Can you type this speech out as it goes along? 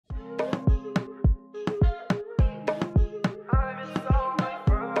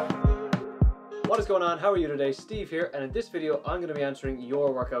What is going on? How are you today? Steve here, and in this video I'm going to be answering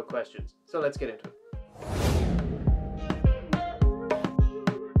your workout questions. So let's get into it.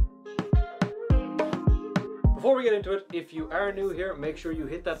 Before we get into it, if you are new here, make sure you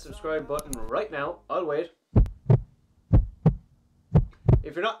hit that subscribe button right now. I'll wait.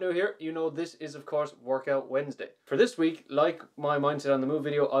 If you're not new here, you know this is of course Workout Wednesday. For this week, like my Mindset on the Move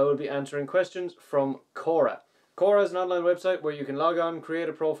video, I will be answering questions from Quora. Quora is an online website where you can log on, create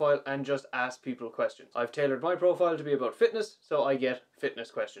a profile and just ask people questions. I've tailored my profile to be about fitness, so I get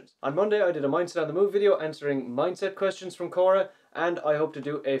fitness questions. On Monday I did a Mindset on the Move video answering mindset questions from Quora, and I hope to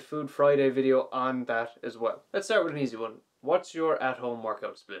do a Food Friday video on that as well. Let's start with an easy one. What's your at-home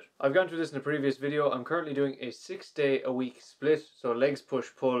workout split? I've gone through this in a previous video. I'm currently doing a 6-day-a-week split, so legs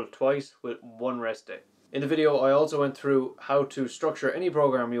push-pull twice with one rest day. In the video I also went through how to structure any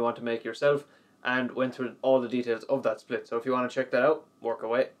program you want to make yourself and went through all the details of that split. So if you want to check that out, work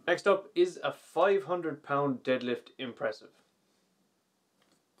away. Next up, is a 500-pound deadlift impressive?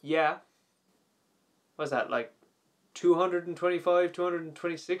 Yeah. What's that, like 225,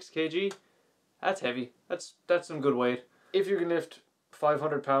 226 kg? That's heavy. That's some good weight. If you can lift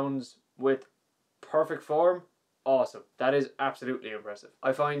 500 pounds with perfect form, awesome. That is absolutely impressive.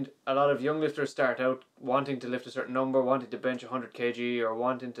 I find a lot of young lifters start out wanting to lift a certain number, wanting to bench 100 kg or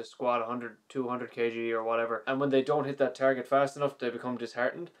wanting to squat 100, 200 kg or whatever. And when they don't hit that target fast enough, they become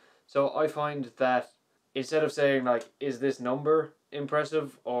disheartened. So I find that instead of saying like, is this number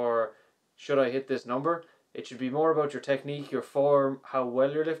impressive or should I hit this number? It should be more about your technique, your form, how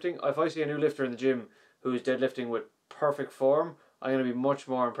well you're lifting. If I see a new lifter in the gym who's deadlifting with perfect form, I'm going to be much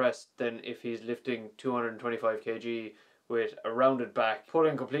more impressed than if he's lifting 225 kg with a rounded back,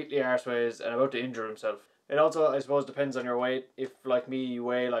 pulling completely arseways and about to injure himself. It also, I suppose, depends on your weight. If, like me, you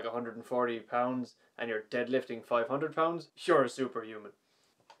weigh like 140 pounds and you're deadlifting 500 pounds, you're a superhuman.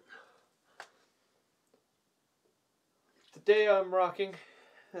 Today I'm rocking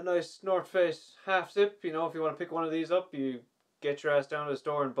a nice North Face half zip. You know, if you want to pick one of these up, you get your ass down to the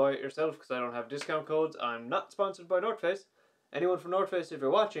store and buy it yourself because I don't have discount codes. I'm not sponsored by North Face. Anyone from North Face, if you're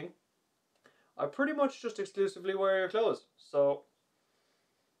watching, I pretty much just exclusively wear your clothes. So,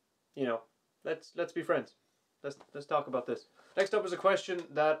 you know, let's be friends. Let's talk about this. Next up is a question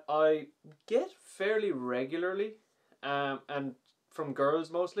that I get fairly regularly, and from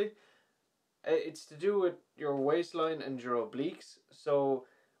girls mostly. It's to do with your waistline and your obliques. So,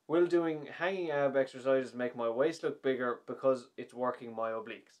 will doing hanging ab exercises make my waist look bigger because it's working my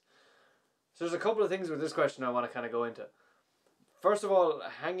obliques? So there's a couple of things with this question I want to kind of go into. First of all,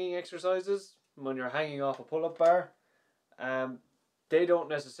 hanging exercises, when you're hanging off a pull-up bar, they don't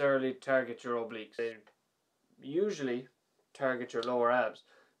necessarily target your obliques. They usually target your lower abs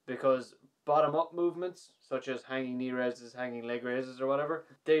because bottom-up movements, such as hanging knee raises, hanging leg raises or whatever,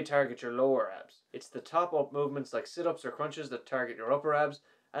 they target your lower abs. It's the top-up movements like sit-ups or crunches that target your upper abs,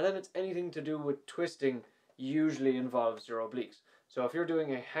 and then it's anything to do with twisting usually involves your obliques. So if you're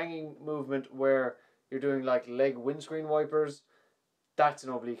doing a hanging movement where you're doing like leg windscreen wipers, that's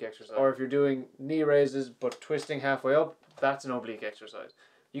an oblique exercise. Or if you're doing knee raises but twisting halfway up, that's an oblique exercise.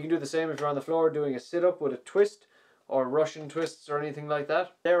 You can do the same if you're on the floor doing a sit-up with a twist or Russian twists or anything like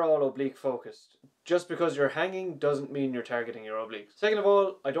that. They're all oblique focused. Just because you're hanging doesn't mean you're targeting your obliques. Second of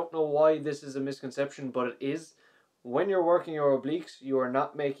all, I don't know why this is a misconception, but it is. When you're working your obliques, you are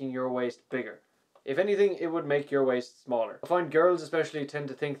not making your waist bigger. If anything, it would make your waist smaller. I find girls especially tend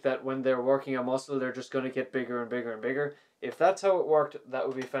to think that when they're working a muscle, they're just going to get bigger and bigger and bigger. If that's how it worked, that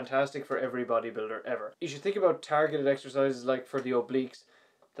would be fantastic for every bodybuilder ever. You should think about targeted exercises like for the obliques,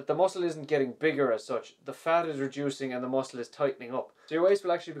 that the muscle isn't getting bigger as such. The fat is reducing and the muscle is tightening up. So your waist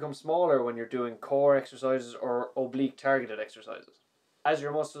will actually become smaller when you're doing core exercises or oblique targeted exercises. As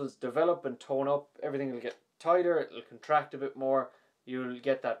your muscles develop and tone up, everything will get tighter, it'll contract a bit more, you'll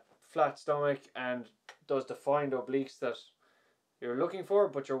get that flat stomach and those defined obliques that you're looking for,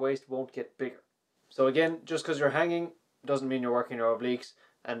 but your waist won't get bigger. So again, just because you're hanging doesn't mean you're working your obliques,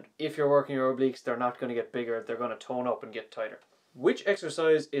 and if you're working your obliques, they're not going to get bigger, they're going to tone up and get tighter. Which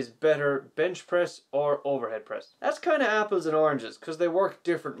exercise is better, bench press or overhead press? That's kind of apples and oranges because they work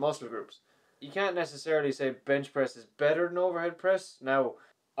different muscle groups. You can't necessarily say bench press is better than overhead press. Now,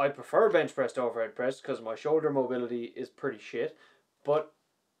 I prefer bench press to overhead press because my shoulder mobility is pretty shit, but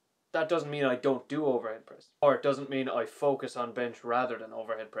that doesn't mean I don't do overhead press. Or it doesn't mean I focus on bench rather than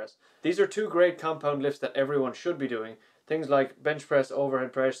overhead press. These are two great compound lifts that everyone should be doing. Things like bench press,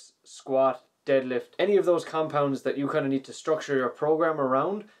 overhead press, squat, deadlift, any of those compounds that you kind of need to structure your program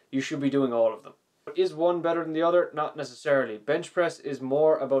around, you should be doing all of them. Is one better than the other? Not necessarily. Bench press is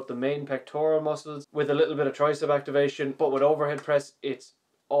more about the main pectoral muscles with a little bit of tricep activation, but with overhead press, it's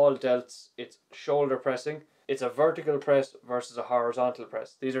all delts, it's shoulder pressing. It's a vertical press versus a horizontal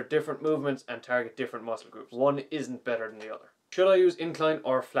press. These are different movements and target different muscle groups. One isn't better than the other. Should I use incline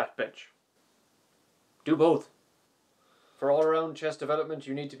or flat bench? Do both. For all-around chest development,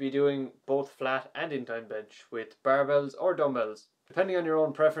 you need to be doing both flat and incline bench with barbells or dumbbells. Depending on your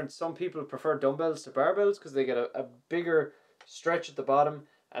own preference, some people prefer dumbbells to barbells because they get a bigger stretch at the bottom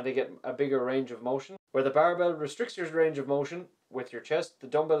and they get a bigger range of motion. Where the barbell restricts your range of motion with your chest, the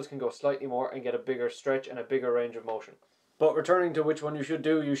dumbbells can go slightly more and get a bigger stretch and a bigger range of motion. But returning to which one you should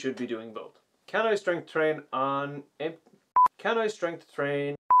do, you should be doing both. Can I strength train on Can I strength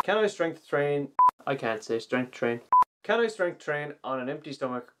train? I can't say strength train. Can I strength train on an empty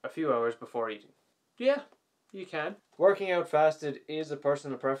stomach a few hours before eating? Yeah, you can. Working out fasted is a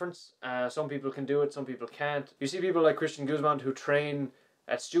personal preference. Some people can do it, some people can't. You see people like Christian Guzman who train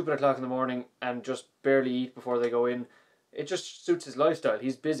at stupid o'clock in the morning and just barely eat before they go in. It just suits his lifestyle.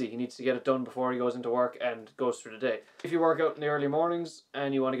 He's busy. He needs to get it done before he goes into work and goes through the day. If you work out in the early mornings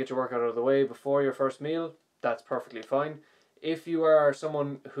and you want to get your workout out of the way before your first meal, that's perfectly fine. If you are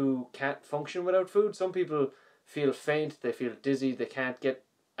someone who can't function without food, some people feel faint, they feel dizzy, they can't get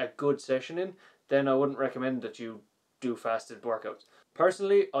a good session in, then I wouldn't recommend that you do fasted workouts.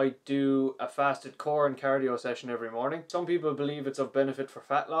 Personally, I do a fasted core and cardio session every morning. Some people believe it's of benefit for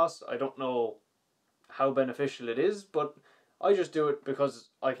fat loss. I don't know how beneficial it is, but I just do it because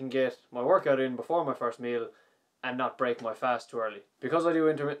I can get my workout in before my first meal and not break my fast too early. Because I do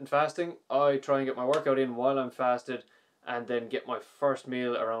intermittent fasting, I try and get my workout in while I'm fasted and then get my first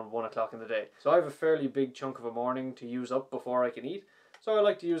meal around 1 o'clock in the day. So I have a fairly big chunk of a morning to use up before I can eat, so I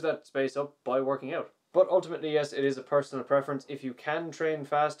like to use that space up by working out. But ultimately, yes, it is a personal preference. If you can train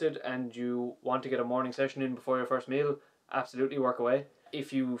fasted and you want to get a morning session in before your first meal, absolutely work away.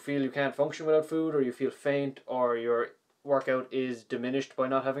 If you feel you can't function without food, or you feel faint, or your workout is diminished by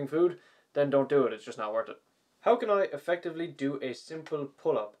not having food, then don't do it. It's just not worth it. How can I effectively do a simple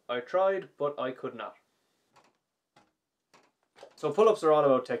pull-up? I tried, but I could not. So pull-ups are all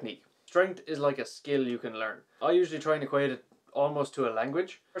about technique. Strength is like a skill you can learn. I usually try and equate it almost to a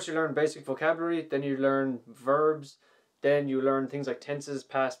language. First you learn basic vocabulary, then you learn verbs, then you learn things like tenses,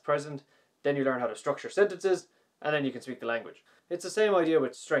 past, present, then you learn how to structure sentences, and then you can speak the language. It's the same idea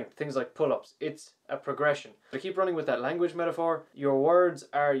with strength, things like pull-ups. It's a progression. To keep running with that language metaphor, your words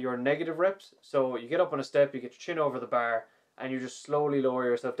are your negative reps. So you get up on a step, you get your chin over the bar, and you just slowly lower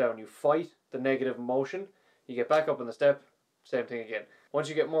yourself down. You fight the negative motion, you get back up on the step, same thing again. Once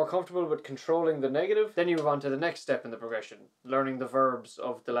you get more comfortable with controlling the negative, then you move on to the next step in the progression, learning the verbs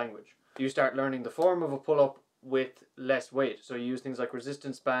of the language. You start learning the form of a pull-up with less weight. So you use things like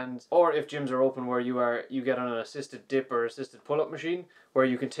resistance bands, or if gyms are open where you get on an assisted dip or assisted pull-up machine where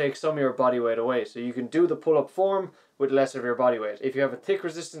you can take some of your body weight away. So you can do the pull-up form with less of your body weight. If you have a thick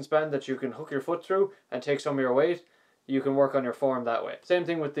resistance band that you can hook your foot through and take some of your weight, you can work on your form that way. Same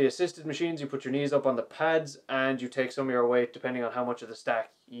thing with the assisted machines. You put your knees up on the pads and you take some of your weight depending on how much of the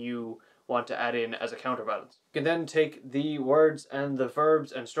stack you want to add in as a counterbalance. You can then take the words and the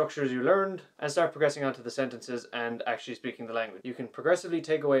verbs and structures you learned and start progressing onto the sentences and actually speaking the language. You can progressively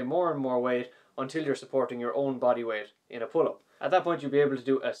take away more and more weight until you're supporting your own body weight in a pull-up. At that point you'll be able to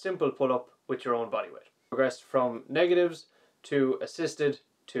do a simple pull-up with your own body weight. Progress from negatives to assisted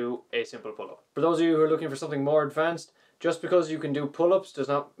to a simple pull-up. For those of you who are looking for something more advanced, just because you can do pull-ups does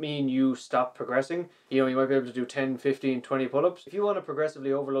not mean you stop progressing. You might be able to do 10, 15, 20 pull-ups. If you want to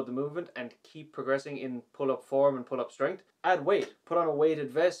progressively overload the movement and keep progressing in pull-up form and pull-up strength, add weight. Put on a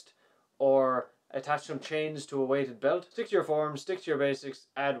weighted vest or attach some chains to a weighted belt. Stick to your form, stick to your basics,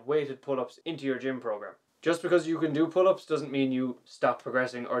 add weighted pull-ups into your gym program. Just because you can do pull-ups doesn't mean you stop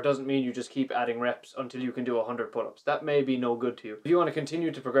progressing, or doesn't mean you just keep adding reps until you can do 100 pull-ups. That may be no good to you. If you want to continue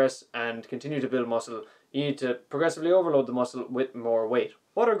to progress and continue to build muscle, you need to progressively overload the muscle with more weight.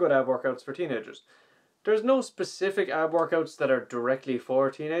 What are good ab workouts for teenagers? There's no specific ab workouts that are directly for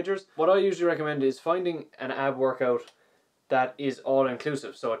teenagers. What I usually recommend is finding an ab workout that is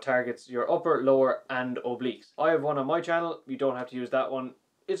all-inclusive, so it targets your upper, lower and obliques. I have one on my channel. You don't have to use that one.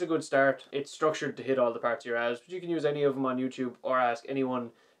 It's a good start. It's structured to hit all the parts of your abs, but you can use any of them on YouTube or ask anyone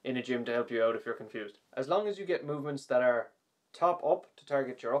in a gym to help you out if you're confused. As long as you get movements that are top up to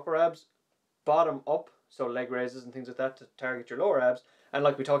target your upper abs, bottom up, so leg raises and things like that to target your lower abs, and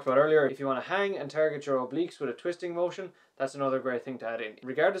like we talked about earlier, if you want to hang and target your obliques with a twisting motion, that's another great thing to add in.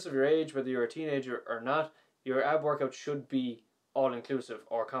 Regardless of your age, whether you're a teenager or not, your ab workout should be all-inclusive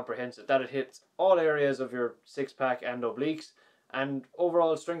or comprehensive, that it hits all areas of your six-pack and obliques and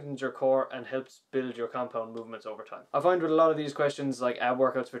overall strengthens your core and helps build your compound movements over time. I find with a lot of these questions, like ab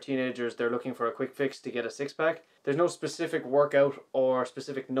workouts for teenagers, they're looking for a quick fix to get a six-pack. There's no specific workout or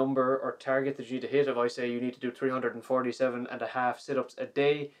specific number or target that you need to hit. If I say you need to do 347.5 sit-ups a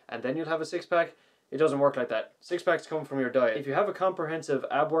day and then you'll have a six-pack, it doesn't work like that. Six-packs come from your diet. If you have a comprehensive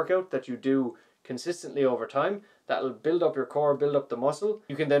ab workout that you do consistently over time, that'll build up your core, build up the muscle.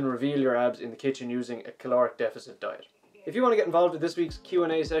 You can then reveal your abs in the kitchen using a caloric deficit diet. If you want to get involved with this week's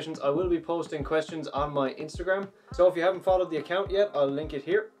Q&A sessions, I will be posting questions on my Instagram. So if you haven't followed the account yet, I'll link it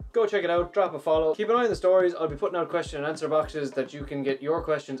here. Go check it out, drop a follow. Keep an eye on the stories. I'll be putting out question and answer boxes that you can get your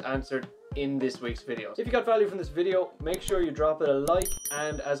questions answered in this week's videos. If you got value from this video, make sure you drop it a like,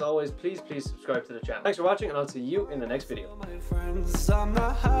 and as always, please subscribe to the channel. Thanks for watching, and I'll see you in the next video. My friends, I'm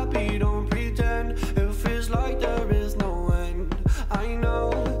not happy, don't pretend. It feels like there is no end. I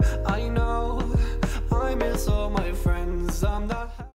know, I miss all my friends. I'm not